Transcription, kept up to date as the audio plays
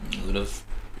just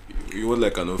You want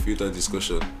like an unfiltered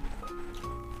discussion?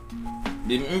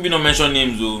 they maybe not mention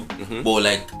names though, but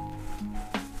like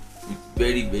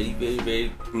very, very, very,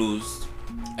 very close.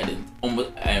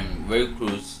 I'm very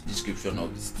close description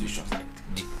of the situations, like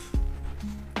deep.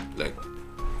 Like,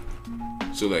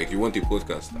 so like you want a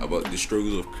podcast about the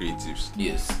struggles of creatives?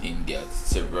 Yes, in their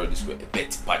several discourse,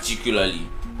 but particularly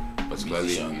Particularly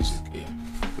musicians. music.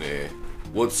 Yeah.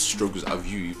 What struggles have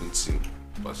you even seen,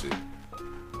 per se?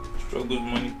 Struggles,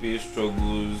 money pay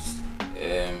struggles,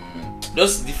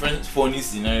 just different funny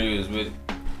scenarios where,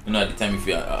 you know, at the time if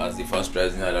you are as a fast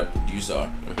rising other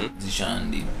producer,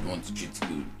 musician, they want to treat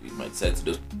you, they might decide to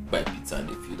just buy pizza and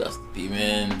they feel that's the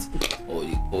payment, or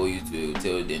they call you to a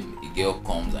hotel, then a girl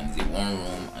comes and it's a one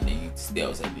room and then you stay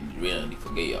outside in the rain and they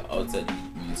forget you're outside,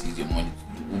 you need to use your money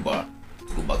to do Uber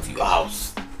to go back to your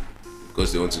house.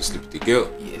 Because they want to sleep with the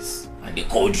girl. Yes, and they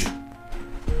called you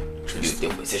to the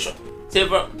hotel for a session.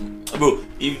 Several, bro,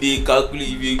 if they calculate,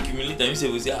 if you accumulate time, you say,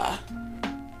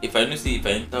 if I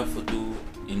enter photo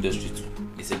industry too,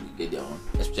 they say we get their own,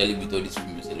 especially with all these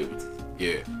female celebrities.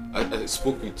 Yeah, I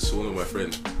spoke with one of my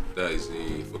friends that is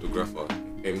a photographer,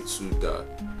 M2 that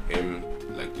M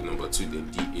like the number 2 then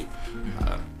DA.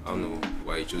 I don't know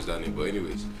why he chose that name, but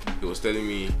anyways, he was telling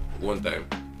me one time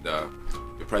that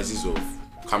the prices of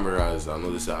cameras and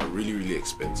all this are really, really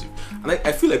expensive, and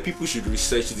I feel like people should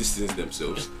research these things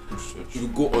themselves. You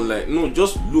go online, no,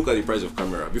 just look at the price of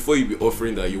camera before you be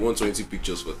offering that you want 20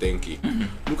 pictures for 10k.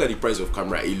 Look at the price of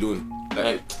camera alone.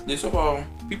 Like they somehow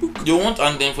people they want,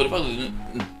 and then for the fact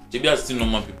that they are still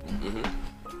normal people,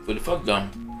 for the fact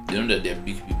that they know that they're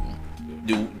big people,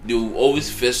 they will always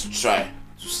first try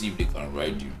to see if they can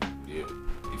ride you. Yeah.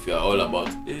 If you are all about,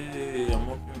 hey, I'm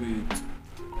working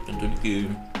with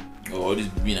 20k. Or all these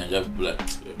big Nigerian people,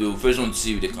 like, they will first want to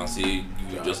see if they can say give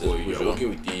you just exposure. You're working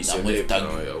with this, you're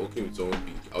working with someone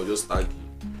big. I'll just tag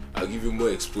you. I'll give you more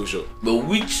exposure. But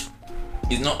which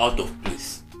is not out of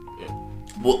place. Yeah.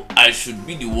 But I should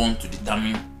be the one to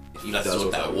determine if that's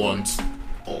what I want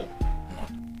or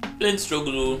not. Plenty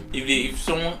struggle though. If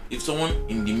someone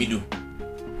in the middle,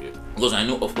 because I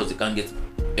know of course they can't get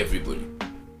everybody.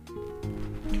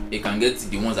 They can get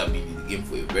the ones that have been in the game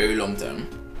for a very long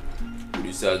time.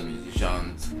 Producers,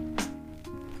 musicians,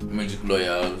 music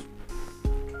lawyers,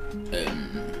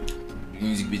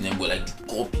 music business, but like the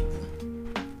core people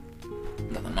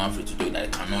that are not afraid to talk,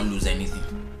 that cannot lose anything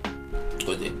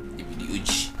because they be the OG.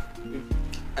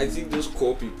 I think those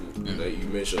core people that you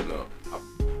mentioned now are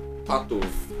part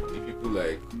of the people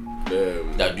like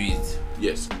that do it.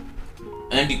 Yes.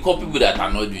 And the core people that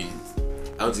are not doing it.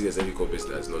 I don't think there's any core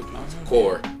person that's not doing it.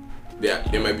 Core.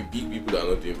 There might be big people that are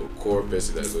not doing it, but core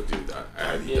person that's not doing it, I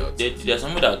highly doubt. There's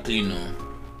some that are clean,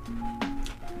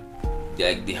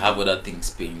 they have other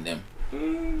things paying them.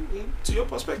 To your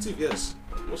perspective, yes.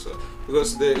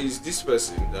 Because there is this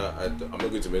person that I'm not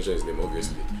going to mention his name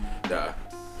obviously, that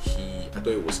I thought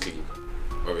it was clean.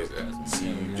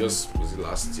 Obviously, just was it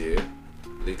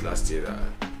late last year that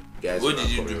guys were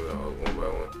coming out one by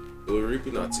one. They were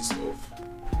ripping artists off.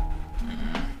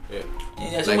 Yeah.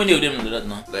 There's so many of them do that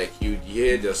now. Like you'd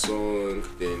hear their song,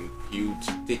 then you'd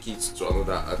take it to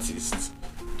another artist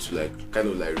to like kind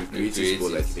of like recreate it,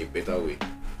 but like in a better way.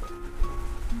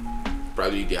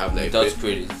 Probably they have like without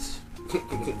credits.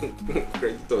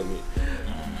 Credit on it.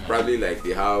 Probably like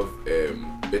they have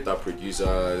better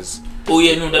producers. Oh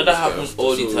yeah, no, that happens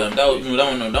all the time.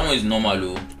 That one is normal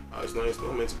though. It's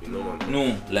not meant to be normal.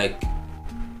 No, like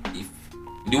if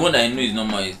the one that I know is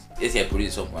normal is let's say I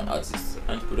produce a song for an artist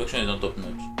and production is not top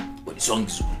notch, but the song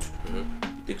is good.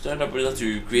 It takes another producer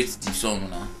to recreate the song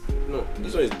now. No,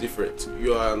 this one is different.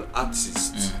 You are an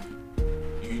artist.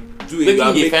 You do it.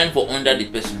 Maybe they find for under the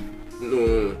person.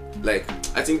 No. Like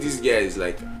I think this guy is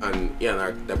like an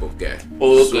A&R type of guy.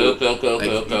 Oh, okay.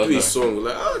 You do a song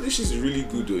like, this is really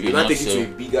good though. You're not taking it to a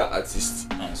bigger artist.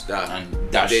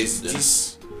 There's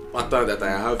this pattern that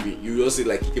I have in. You also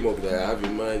like he came up that I have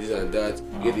in mind, this and that.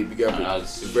 Get a bigger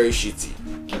it's very shitty.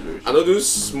 And all those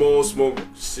small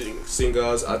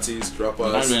singers, artists,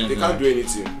 rappers, they can't do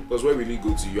anything. Because where will you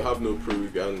go to? You have no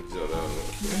proof, you have this and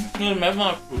that. No, my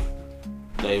man proof.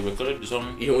 Like recorded the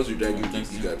song. He wants to drag you to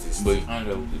big artists. But you can't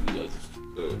drag with the big artists.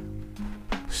 So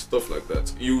stuff like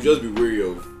that. You just be wary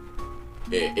of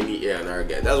any A&R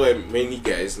guy. That's why many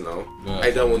guys now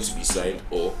either want to be signed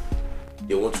or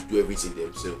they want to do everything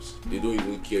themselves. They don't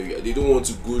even care. They don't want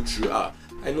to go through. I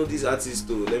know this artist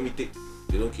though. Let me take.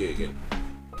 They don't care again.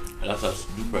 That's how to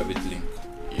do private link.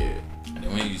 Yeah. And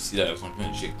then when you see that something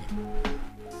is shaking,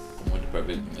 come on the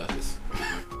private link access.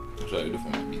 That's what I do for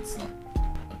my beats now.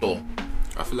 At all.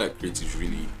 I feel like creatives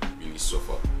really, really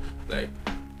suffer. Like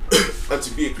And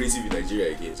to be a creative in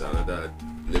Nigeria again is another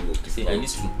level of difficulty. I need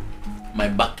to. My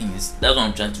backings. That's what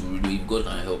I'm trying to do. If God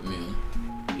can help me,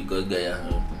 if God can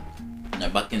help me. My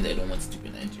backings, I don't want it to be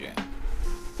Nigeria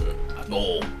at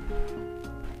all.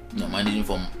 Managing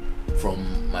from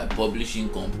my publishing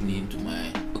company to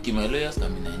my my lawyers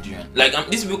can be Nigerian. Like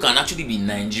these people can actually be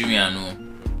Nigerian, no.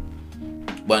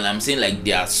 But I'm saying like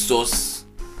their source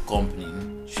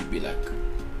company should be like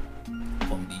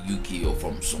from the UK or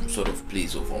from some sort of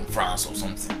place or from France or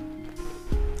something.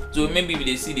 So maybe if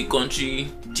they see the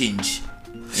country change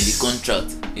in the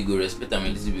contract, they go respect them a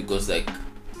little because like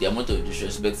the amount of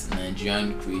disrespect to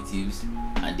Nigerian creatives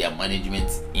and their management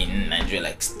in Nigeria,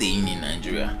 like staying in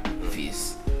Nigeria,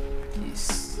 face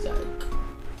is like,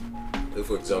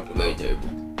 for example, very terrible.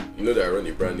 You know that I run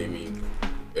a brand naming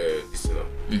this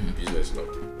business now.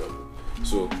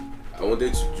 So I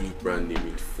wanted to do brand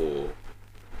naming for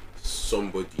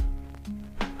somebody,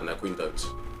 an acquaintance.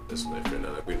 That's my friend,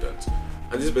 an acquaintance.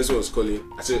 And this person was calling.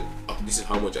 I said, oh, this is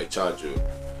how much I charge you.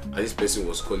 And this person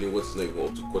was calling what is not even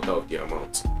up to quarter of the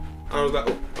amount. And I was like,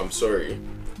 oh, I'm sorry,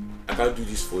 I can't do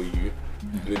this for you.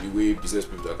 You know the way business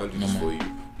people, I can't do this for you.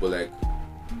 But like,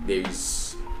 there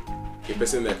is a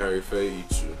person that I can refer you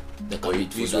to, or a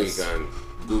place where you can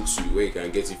go to, where you can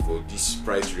get it for this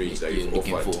price range that you've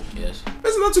offered. Yes.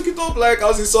 Person not took it up like I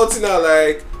was insulting her,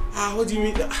 like, what do you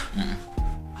mean? I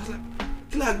was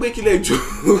like,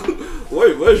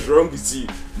 what's wrong with you?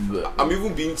 I'm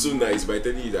even being so nice by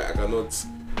telling you that I cannot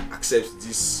accept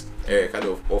this kind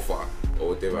of offer or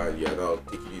whatever, and you are now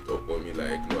taking it up on me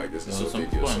like, no, I just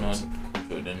insulted you or something.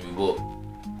 But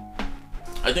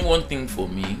I think one thing for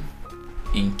me,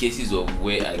 in cases of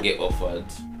where I get offered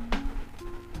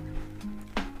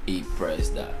a price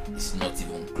that is not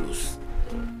even close,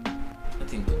 I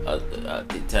think at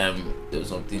the time there was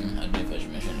something, I don't know if I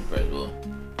should mention the price, but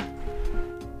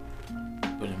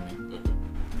what do you mean?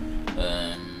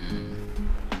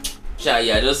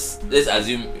 Just let's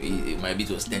assume it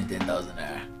was 10,000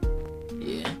 naira.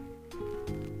 Yeah.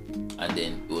 And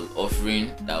then it was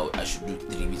offering that I should do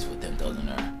 3 bits for 10,000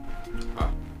 naira.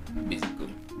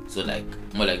 Basically. So like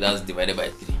more like that's divided by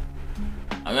 3.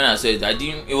 And when I said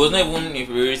it was not even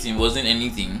inferiority, it wasn't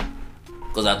anything.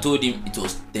 Because I told him it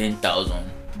was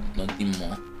 10,000, nothing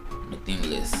more, nothing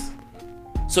less.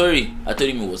 Sorry, I told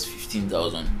him it was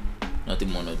 15,000,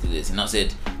 nothing more, nothing less. He now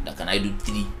said that can I do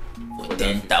 3 for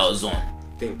 10,000?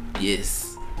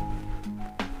 Yes.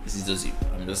 This is just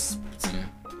I'm just putting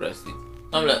price it.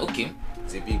 I'm like, okay.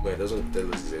 It's a big boy, doesn't tell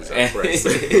us his exact price.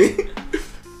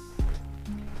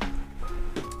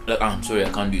 Like, I'm sorry, I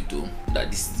can't do it too. That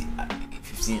this is the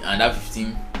 15, and that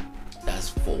 15, that's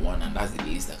for one, and that's the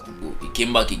least I can go. He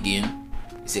came back again.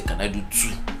 He said, can I do 2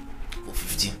 for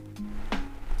 15?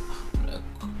 I'm like,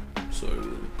 sorry.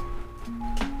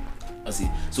 I see.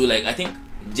 So like, I think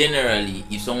generally,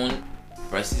 if someone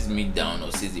prices me down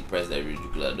or says the price that is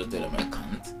ridiculous, I don't tell them I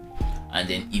can't. And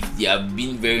then if they have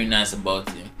been very nice about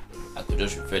it, I could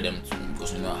just refer them to,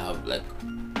 because I have like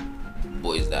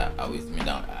boys that are with me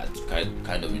now. I had to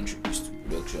kind of introduce to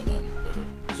production, and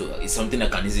so it's something I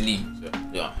can easily.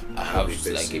 I have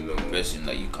like a person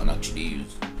that you can actually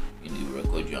use in the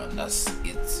record you, and that's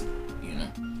it.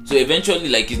 So eventually,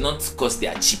 like, it's not because they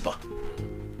are cheaper.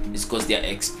 It's because their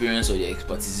experience or their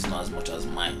expertise is not as much as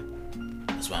mine.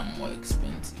 That's why I'm more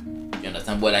expensive. You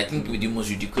understand? But I think with the most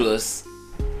ridiculous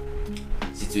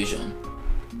situation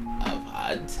I've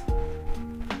had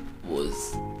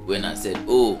was when I said,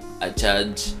 oh, I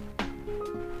charge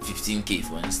 15k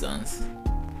for instance,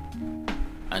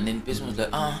 and then the person was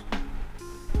like,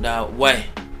 that why?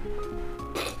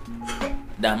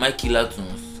 That my killer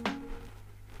tunes.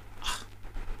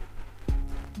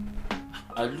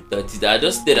 I looked at it, I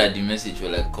just stared at the message for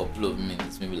like a couple of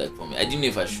minutes, maybe like for me. I didn't know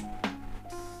if I should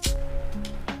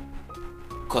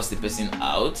curse the person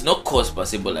out, not curse per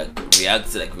se, but like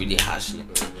react like really harshly.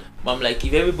 But I'm like,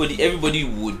 if everybody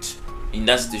would in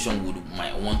that situation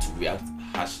might want to react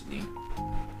harshly.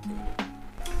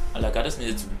 And like, I just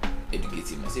needed to educate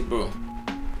him. I said, bro,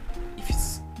 if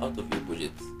it's out of your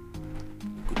budget,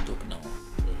 you could talk now.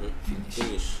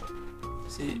 Finish. I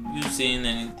said, you saying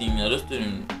anything? I just told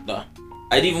him that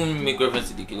I didn't even make reference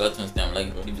to the killer tones. I'm like,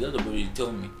 if it's out of budget,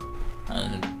 tell me,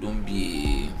 and don't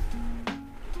be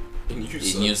a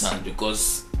nuisance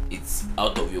because it's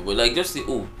out of your budget. Like, just say,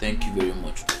 oh, thank you very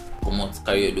much. Come on,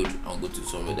 carry your load and go to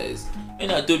somewhere that is.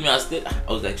 And I told me I was like,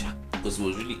 because it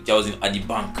was really, I was at the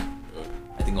bank.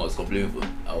 I think I was complaining for,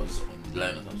 I was on the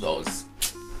line or something, so I was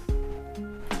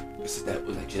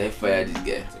like, should I fire this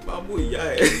guy?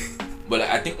 But like,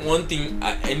 I think one thing,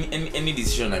 any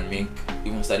decision I make,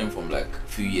 even starting from like a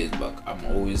few years back, I'm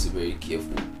always very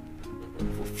careful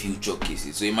for future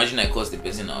cases. So imagine I cuss the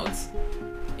person out,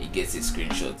 he gets a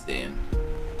screenshot, then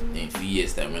in a few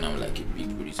years time when I'm like a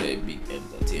big producer, a big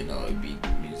entertainer, a big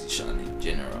musician in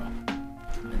general,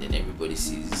 and then everybody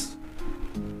sees,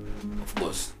 of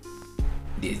course,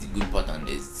 there's the good part and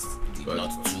there's the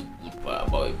not too good part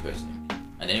about a person,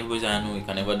 and then everybody's like, I know you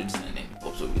can never do this, and then it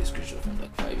pops up with a screenshot from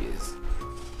like 5 years.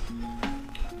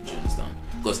 Do you understand?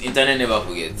 Because internet never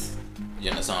forgets. Do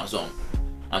you understand? So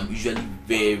I'm usually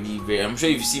very, I'm sure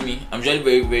if you see me, I'm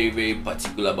usually very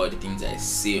particular about the things I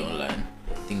say online,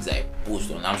 things I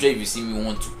post on. I'm sure if you see me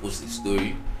want to post a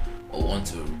story or want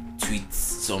to tweet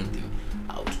something,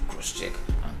 I'll cross check,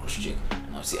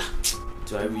 and I'll say,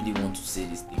 do I really want to say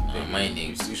this thing? My name.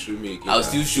 You still show me again. I'll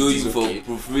still show you for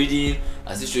proofreading.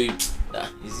 I'll still show you that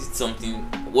is it something.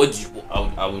 What do you?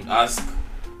 I would ask.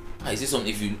 Is it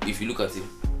something? If you look at it,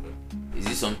 is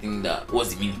it something that?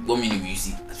 What's the meaning? What meaning will you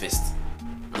see at first?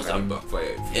 Can it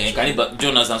backfire? Yeah, can it back?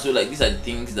 Jonas, and so like these are the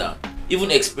things that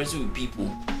even expressing with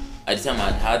people. At the time,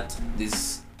 I had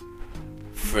this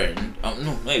friend. No,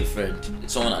 not a friend.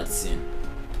 Someone I'd seen.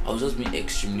 I was just being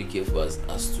extremely careful as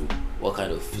to what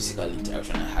kind of physical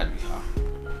interaction I had with her.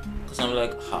 Because I'm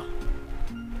like,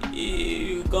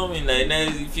 you come in like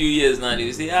next few years now, they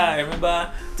will say, I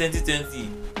remember 2020,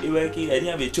 AYK, I didn't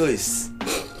have a choice.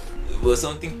 It was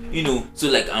something, so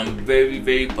like I'm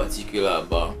very particular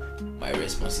about my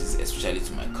responses, especially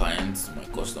to my clients, my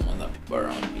customers, and people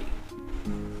around me.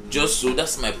 Just so,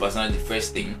 that's my personality,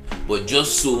 first thing, but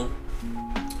just so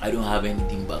I don't have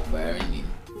anything backfiring in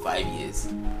 5 years,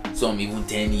 some even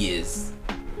 10 years,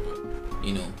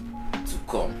 to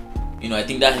come. I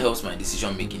think that helps my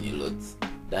decision making a lot.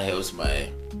 That helps my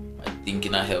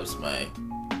thinking. That helps my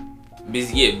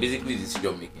basically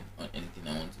decision making on anything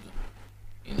I want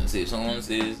to do. Say if someone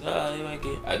says,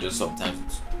 okay, I just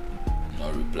sometimes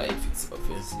not reply if it's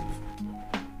offensive.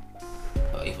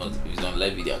 If it's on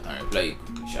live video, I can reply you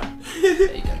quickly, sure.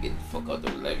 You can get the fuck out of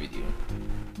the live video.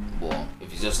 But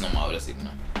if it's just normal, I'll just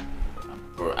ignore.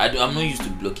 I'm not used to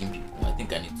blocking people. I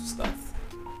think I need to start,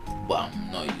 but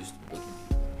I'm not used to blocking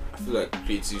people. I feel like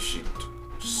creatives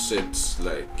should set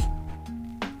like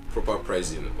proper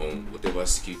pricing on whatever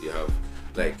skill they have.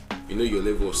 Like your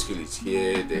level of skill is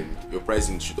here, then your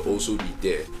pricing should also be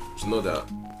there. It's not that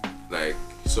like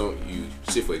you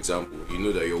say for example,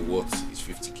 that your worth is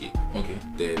 50k. Okay.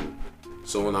 Then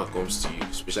someone now comes to you,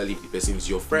 especially if the person is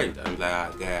your friend, and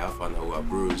like, guy, have fun, our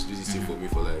bros, do this thing for me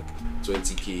for like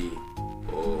 20k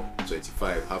or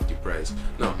 25, half the price.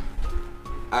 Now,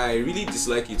 I really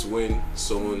dislike it when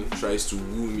someone tries to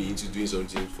woo me into doing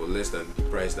something for less than the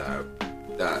price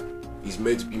that is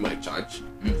meant to be my charge.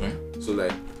 Mm-hmm. So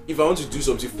like, if I want to do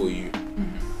something for you,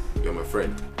 you're my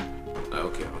friend. Like,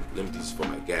 okay, let me do this for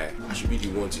my guy. I should be the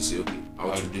one to say, okay, I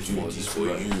want to do this for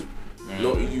you.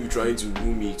 Not you trying to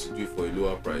woo me to do it for a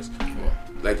lower price.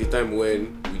 Like the time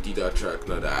when we did our track,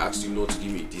 now that I asked you not to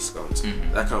give me a discount,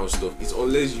 that kind of stuff. It's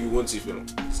unless you want it,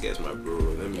 this guy's my bro,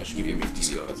 let me give him a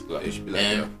discount. It should be like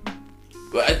that.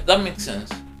 But that makes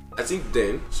sense. I think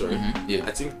then,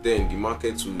 I think then the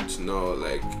market would now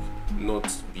like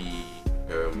not be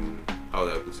how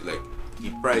do I put it, like the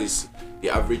price, the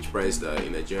average price that a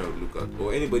Nigerian would look at,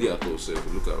 or anybody at all, so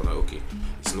would look at like, okay,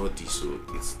 it's not this, so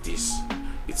it's this.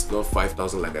 It's not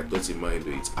 5,000 like I thought in mind,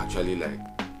 though. It's actually like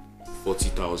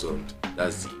 40,000.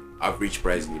 That's the average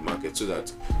price in the market, so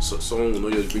that someone will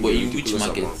not just bring a ridiculous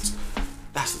amount.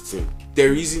 That's the thing.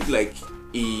 There isn't like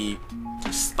a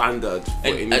standard for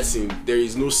anything. There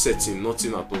is no setting,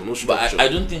 nothing at all, no structure. But I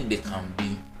don't think there can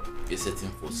be a setting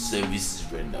for services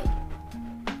rendered.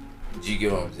 Do you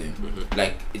get what I'm saying? Mm-hmm.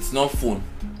 Like it's not phone.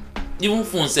 Even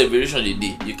phone variation a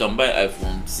day. You can buy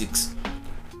iPhone 6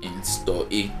 in store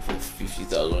A for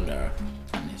 50,000 naira,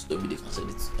 and in store B they can sell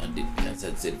it, and they can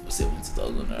sell it for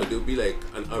 70,000 naira. But they'll be like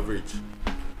an average.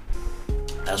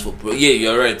 That's for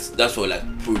you're right. That's for like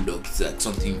products, like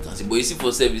something you can see. But you see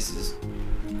for services,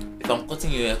 if I'm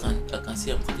cutting you, I can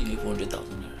see I'm cutting you for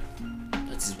 100,000 naira.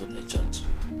 That is what I charge.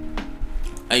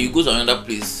 And you go to another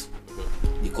place,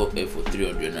 they cut hair for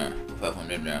 300 naira, for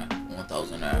 500 naira,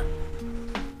 1,000 naira.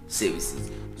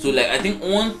 Services. So like I think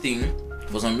one thing,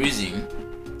 for some reason,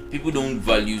 people don't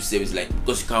value service, like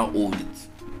because you can't hold it.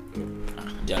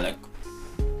 They're like,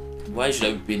 why should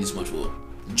I be paying this much for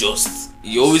just?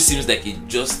 It always seems like a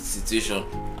just situation.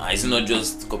 It's not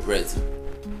just corporate.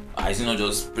 It's not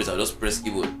just press. I'll just press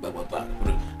keyboard, blah, blah, blah.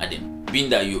 And then being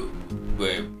that you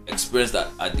were experienced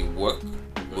at the work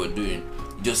we're doing,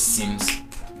 it just seems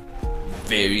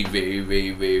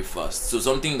very fast. So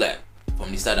something like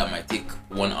from the start that might take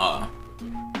 1 hour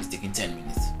is taking 10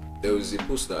 minutes. There was a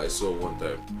post that I saw one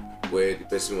time where the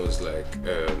person was like,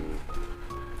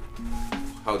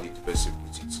 how did the person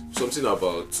put it? Something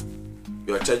about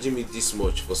you are charging me this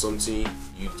much for something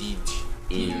you did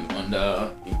in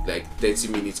like 30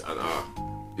 minutes an hour.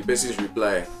 The person's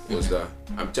reply was that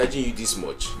I'm charging you this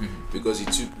much because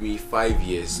it took me 5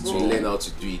 years to learn how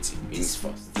to do it this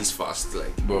fast,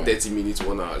 like 30 minutes,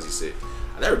 1 hour, as he said.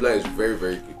 And that reply is very,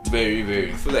 very good. Very,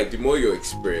 very. I feel like the more your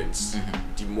experience,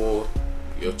 the more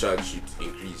your charge should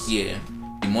increase. Yeah.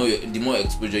 The more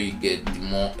exposure you get, the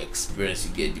more experience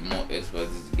you get, the more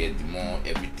expertise you get, the more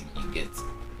everything you get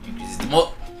increases. The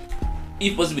more,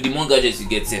 if possible, the more gadgets you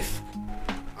get safe.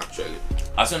 Actually.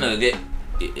 As soon as I get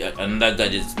another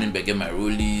gadget, maybe I get my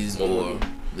rollies or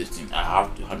this thing, I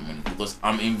have to have money because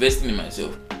I'm investing in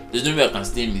myself. There's no way I can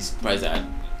stay in this price I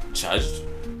charged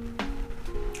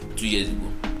 2 years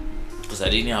ago because I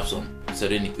didn't have some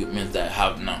certain equipment that I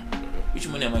have now. Which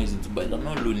money am I using to buy? I'm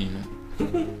not loaning,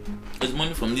 There's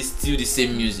money from this still the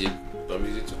same music. I'm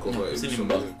using to cover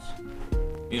something.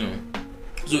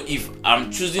 So if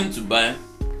I'm choosing to buy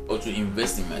or to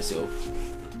invest in myself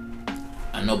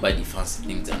and not buy the fancy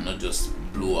things and not just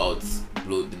blow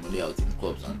the money out in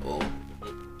clubs and all,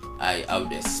 I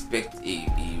would expect a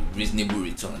reasonable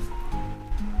return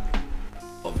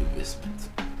of investment.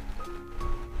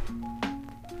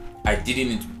 I didn't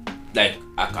need to, like,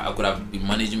 I could have been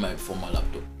managing my former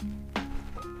laptop,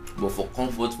 but for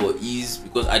comfort, for ease,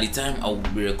 because at the time I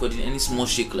would be recording any small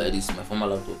shake like this, my former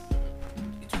laptop,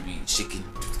 it would be shaking.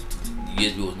 The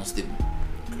USB was not stable,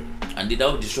 and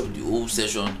that would disrupt the whole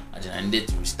session, and then I needed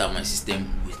to restart my system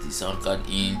with the sound card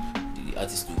in, the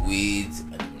artist to wait,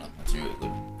 and then continue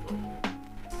recording.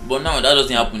 But now that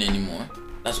doesn't happen anymore.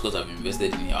 That's because I've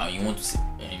invested in it, and you want to see,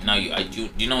 and now do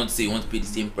you not want to say you want to pay the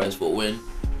same price for when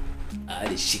I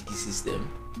had a shaky system,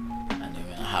 and then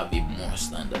when I have a more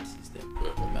standard system,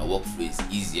 my workflow is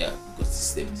easier because the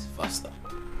system is faster,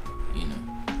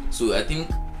 So I think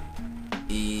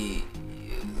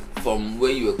from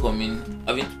where you were coming,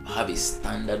 having to have a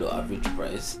standard or average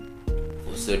price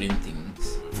for certain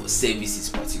things, for services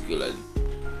particularly,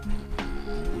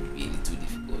 would be a little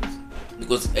difficult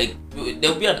because there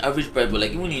will be an average price, but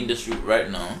like even in the industry right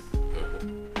now,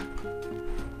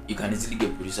 you can easily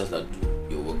get producers that do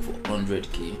your work for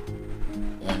 100k,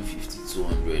 150,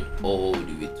 200, all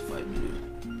the way to 5 million.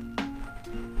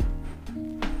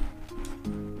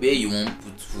 Where you won't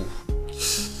put who?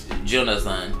 Do you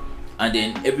understand? And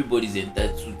then everybody's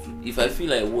entitled to. If I feel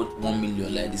like what 1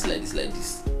 million like this,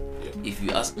 if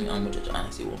you ask me how much I charge and I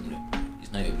say 1 million,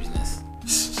 it's not your business.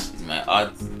 It's my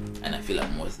art, and I feel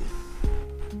I'm worth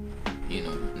it.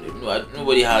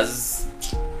 Nobody has.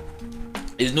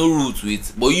 There's no rule to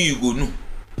it, but you go know.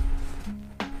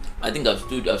 I think I've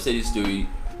said this story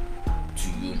to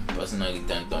you personally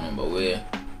time number where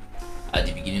at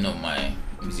the beginning of my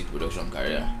music production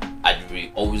career,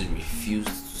 I'd always refused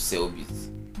to sell beats.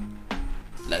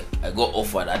 Like I got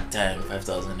offered at that time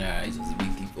 5,000 naira. It was a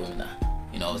big thing for me.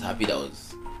 I was happy that I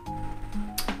was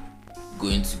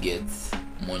going to get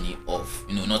money off,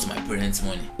 not my parents'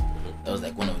 money. That was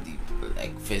like one of the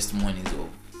first monies of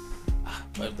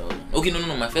 5,000. Okay,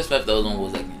 no, my first 5,000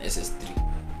 was like in SS3.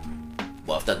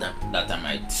 But after that time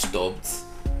I stopped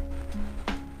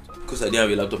because I didn't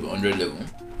have a laptop at 100 level.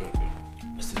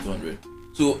 I still 200.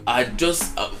 So I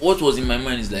just what was in my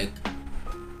mind is like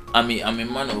I'm a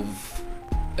man of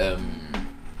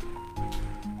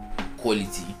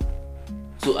quality.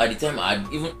 So at the time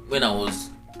even when I was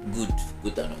good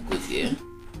and not good, yeah,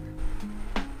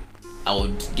 I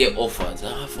would get offers.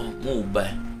 More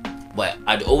buy. But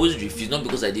I'd always refuse, not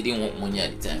because I didn't want money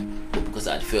at the time, but because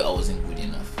I felt I wasn't good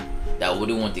enough. That I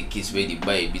wouldn't want a case where they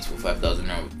buy a beat for 5,000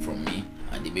 from me,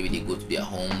 and maybe they go to their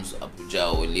homes,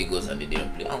 Abuja or Lagos, and they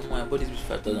don't play. Oh my, I bought this beat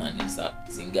for 5,000, and they start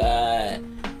saying, "Guy,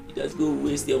 you just go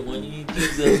waste your money.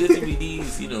 Jesus, let me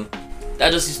this."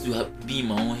 That just used to be in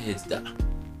my own head that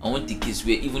I want the case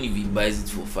where even if he buys it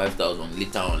for 5,000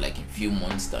 later on, like in a few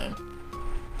months time,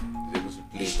 he's able to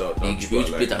play it out. He should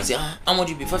play it and say, how much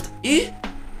you pay?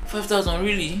 5,000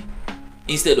 really?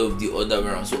 Instead of the other way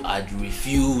around. So I'd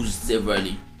refused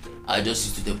severally. I just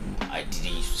used to tell people I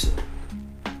didn't used to sell.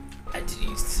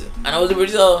 And I was a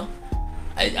producer.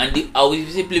 I would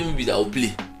say play me beat, I will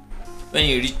play. When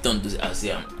you reach turn to say, I'll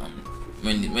say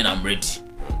when I'm ready,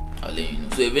 I'll let you know.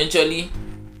 So eventually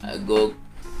I got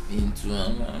into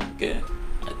okay.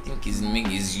 I think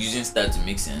his using start to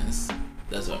make sense.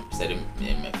 That's why I started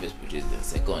my first purchase, then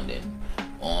second, then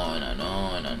on and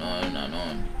on and on and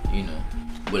on,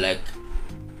 But like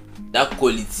that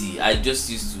quality, I just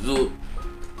used to. So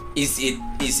it's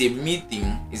a me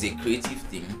thing, it's a creative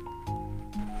thing,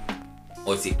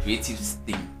 or it's a creative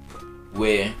thing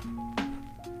where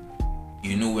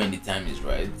when the time is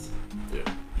right. Yeah.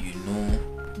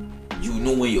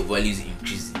 know when your value is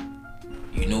increasing.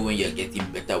 You know when you're getting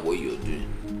better what you're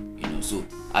doing. You know, so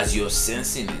as you're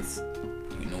sensing it,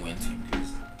 you know when to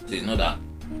increase. So it's not that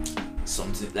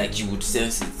something like you would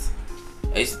sense it.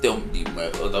 I used to tell my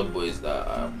other boys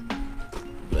that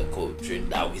like train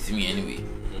that with me anyway.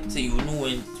 So you will know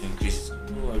when to increase.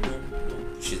 No, I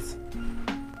don't push it.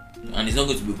 And it's not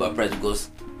going to be overpriced because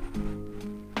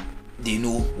they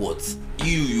know what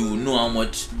you will know how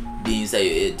much they inside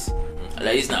your head.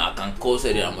 Like this now, I can call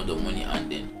certain amount of money and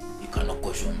then you cannot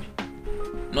caution me.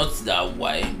 Not that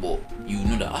why, but you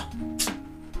know that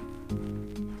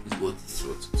it's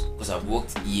worth it. Because I've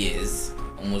worked years,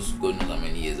 almost God knows how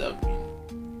many years I've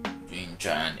been doing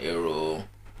try and error,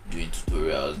 doing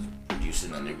tutorials,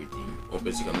 producing and everything. Or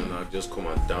basically now just come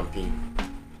and dumping.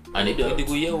 And they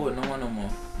go yeah what no more.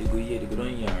 They go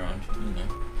don't hear around, you know.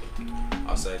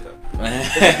 Outside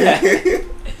that.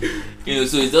 You know,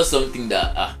 so it's just something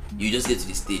that you just get to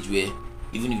the stage where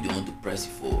even if they want to price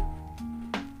it for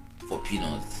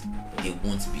peanuts, they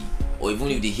won't be. Or even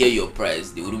if they hear your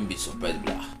price, they wouldn't be surprised.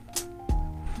 Like,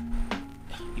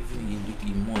 even if you look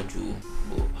in more too,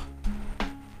 but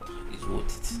it's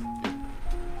worth it.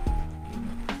 You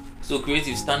know? So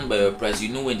creative, stand by your price. You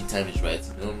know when the time is right.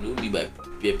 Don't be by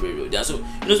peer pressure. There are so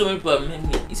you know so many people are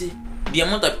you see the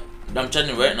amount that I'm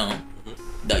charging right now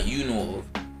that you know of.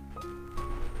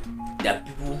 There are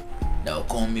people that will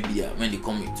come maybe when they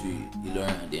come to the learn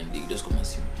and then they just come and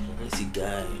see me. They say,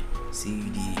 guy, see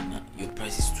your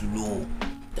price is too low.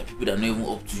 There are people that are not even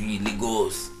up to you in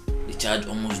Lagos. They charge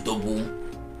almost double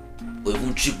or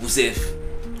even triple safe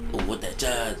of what I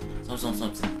charge.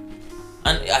 Something.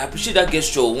 And I appreciate that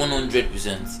gesture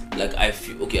 100%. Like I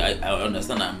feel okay, I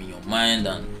understand I'm in your mind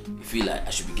and you feel like I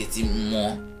should be getting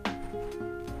more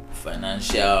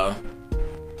financial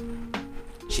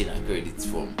shit and credits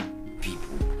from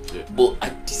people. Yeah. But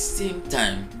at the same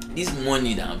time, this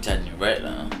money that I'm charging right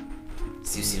now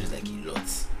still seems like a lot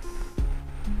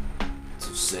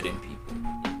to certain people.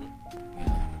 You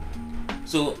know.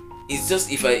 So it's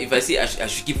just if I say I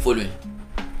should keep following.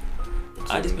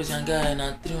 This person guy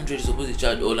and 300 is supposed to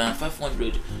charge all and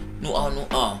 500. No.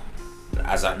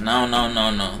 As at now.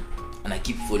 And I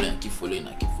keep following.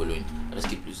 I just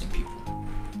keep losing people.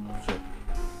 Sure.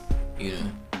 You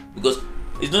know. Because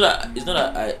it's not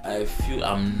that I feel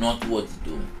I'm not worth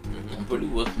doing. I'm probably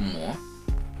worth more.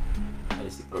 I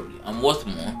say probably. I'm worth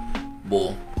more,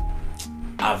 but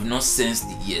I've not sensed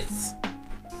it yet.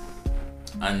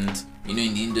 And you know,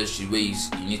 in the industry where you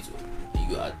need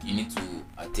to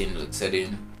attain like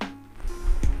certain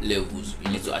levels,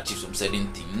 you need to achieve some certain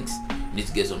things, you need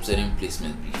to get some certain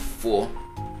placements before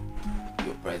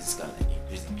your prices can like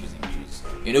increase.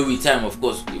 You know, with time, of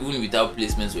course, even without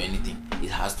placements or anything, it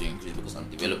has to increase because I'm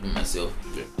developing myself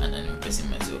and I'm investing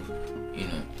myself. You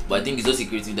know, but I think it's also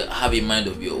creative that have a mind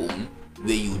of your own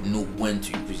where you know when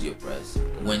to increase your price,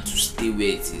 when to stay where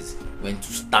it is, when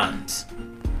to stand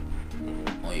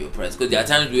on your price. Because there are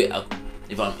times where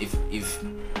if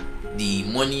the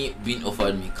money being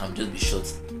offered me can just be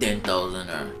short 10,000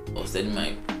 naira. I was telling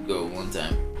my girl one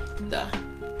time that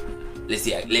let's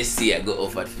say I got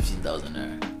offered 15,000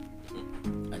 naira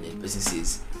and the person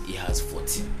says he has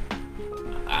 14.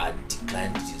 I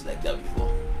declined deals like that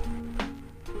before.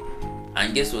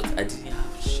 And guess what? I didn't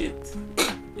have shit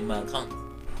in my account.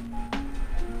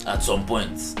 At some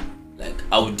point, like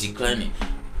I would decline it.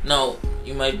 Now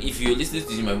you might, if you're listening to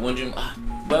this, you might be wondering,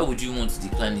 why would you want to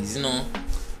decline it? Is it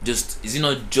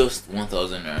not just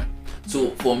 1,000 naira? So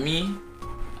for me,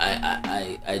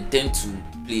 I tend to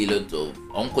play a lot of,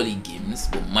 I won't call it games,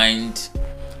 but mind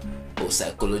or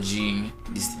psychology,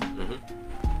 this thing.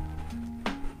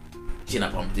 Chain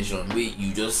of permutation where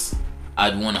you just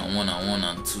add one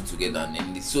and two together and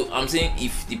then this. So I'm saying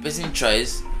if the person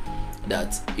tries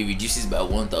that it reduces by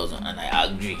 1,000 and I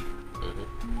agree,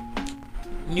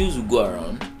 news will go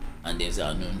around and then say,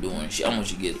 no, don't worry, how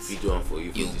much you get, feed one for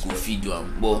you. You go feed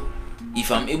one. But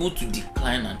if I'm able to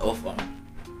decline an offer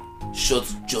short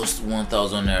just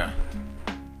 1,000 naira,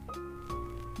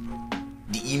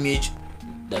 the image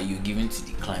that you're giving to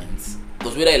the clients,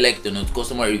 because whether I like it or not,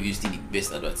 customer review is still the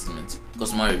best advertisement.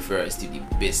 Customer referral is still the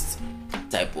best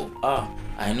type of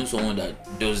I know someone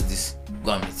that does this,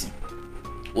 go and meet him.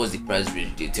 What's the price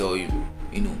range? They tell you,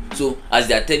 you know. So as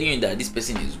they are telling you that this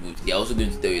person is good, they are also going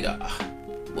to tell you that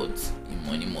but the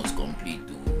money must complete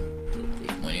too.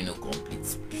 If money no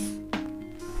complete.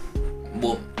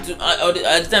 But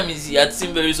at the time it had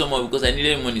seemed very somehow because I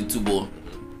needed money too, but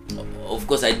of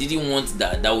course I didn't want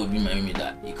that would be my image,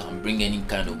 that you can bring any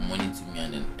kind of money to me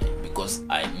and then because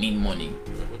I need money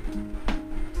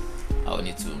I will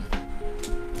need to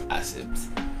accept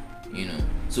you know.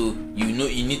 So you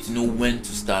need to know when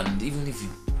to stand, even if you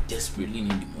desperately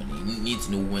need the money. You need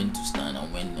to know when to stand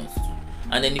and when not to.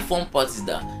 And then the fun part is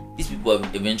that these people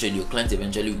your clients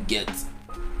eventually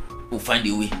will find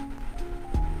a way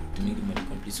to make the money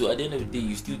complete. So at the end of the day,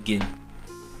 you still gain,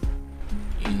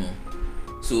 you know.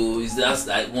 So is that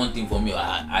like one thing for me?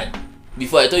 I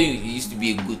before I thought it used to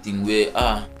be a good thing where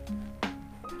I've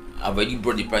already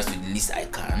brought the price to the least I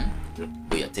can,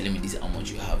 but you're telling me this is how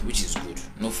much you have, which is good.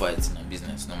 No fights in a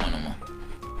business, normal.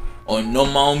 Or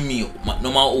normal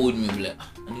old me, like,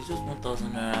 and it's just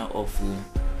 1,000 naira off.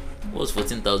 What was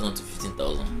 14,000 to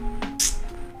 15,000?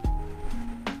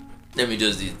 Let me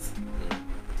just do it,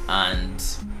 and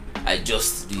I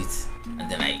just do it, and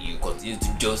then you continue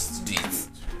to just do it,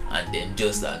 and then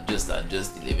just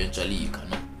till eventually you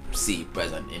cannot say a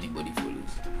price and anybody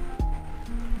follows.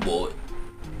 But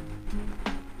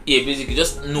yeah, basically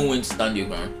just know when to stand your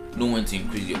ground, know when to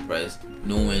increase your price,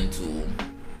 know when to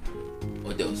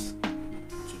what else?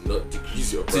 To not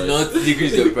decrease your price. To not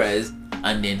decrease your price,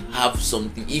 and then have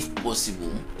something, if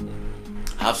possible,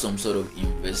 have some sort of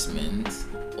investment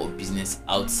or business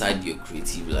outside your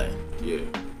creative line. Yeah.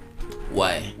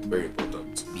 Why? Very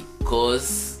important.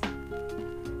 Because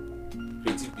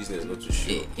creative business not too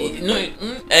sure.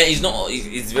 It's not.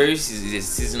 It's very. It's a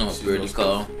seasonal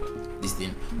periodical this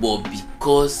thing, but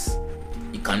because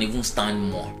you can even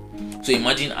stand more. So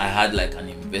imagine I had like an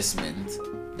investment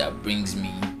that brings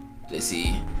me, let's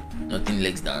say, nothing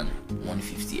less than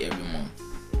 150 every month,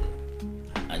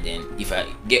 and then if I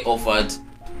get offered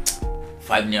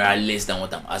 5 naira less than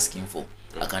what I'm asking for,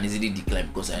 I can easily decline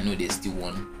because I know there's still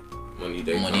one money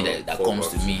that comes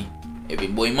to me.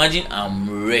 But imagine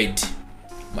I'm red.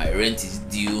 My rent is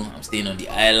due. I'm staying on the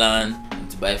island. I need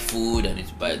to buy food. I need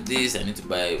to buy this. I need to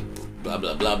buy blah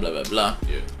blah blah blah blah blah.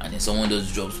 Yeah. And then someone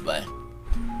just drops by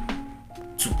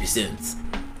 2%.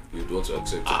 You'd want to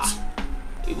accept it.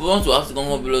 If you want to have to come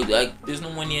up below, like there's no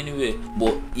money anywhere.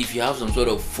 But if you have some sort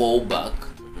of fallback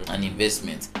and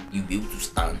investment, you'll be able to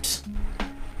stand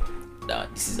that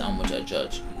this is how much I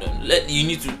charge. Sometimes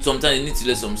you need to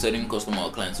let some certain customer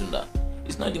or clients know that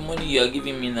it's not the money you are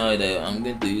giving me now that I'm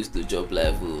going to use to chop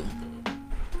life.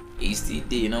 It's still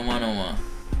there, no.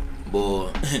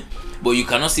 But you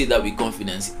cannot say that with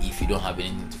confidence if you don't have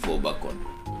anything to fall back on.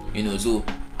 You know, so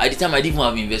at the time I didn't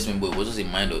have investment, but it was just a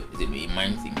mind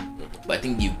thing. But I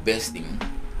think the best thing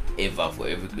ever for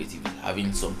every creative is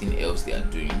having something else they are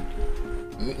doing,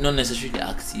 not necessarily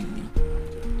actively.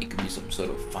 It could be some sort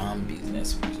of farm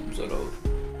business, it could be some sort of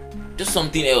just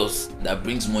something else that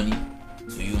brings money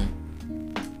to you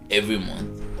every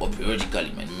month or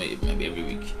periodically. It might be every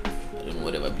week. I don't know,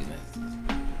 whatever business it is.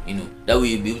 You know, that way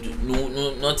you'll be able to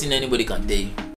know nothing anybody can tell you.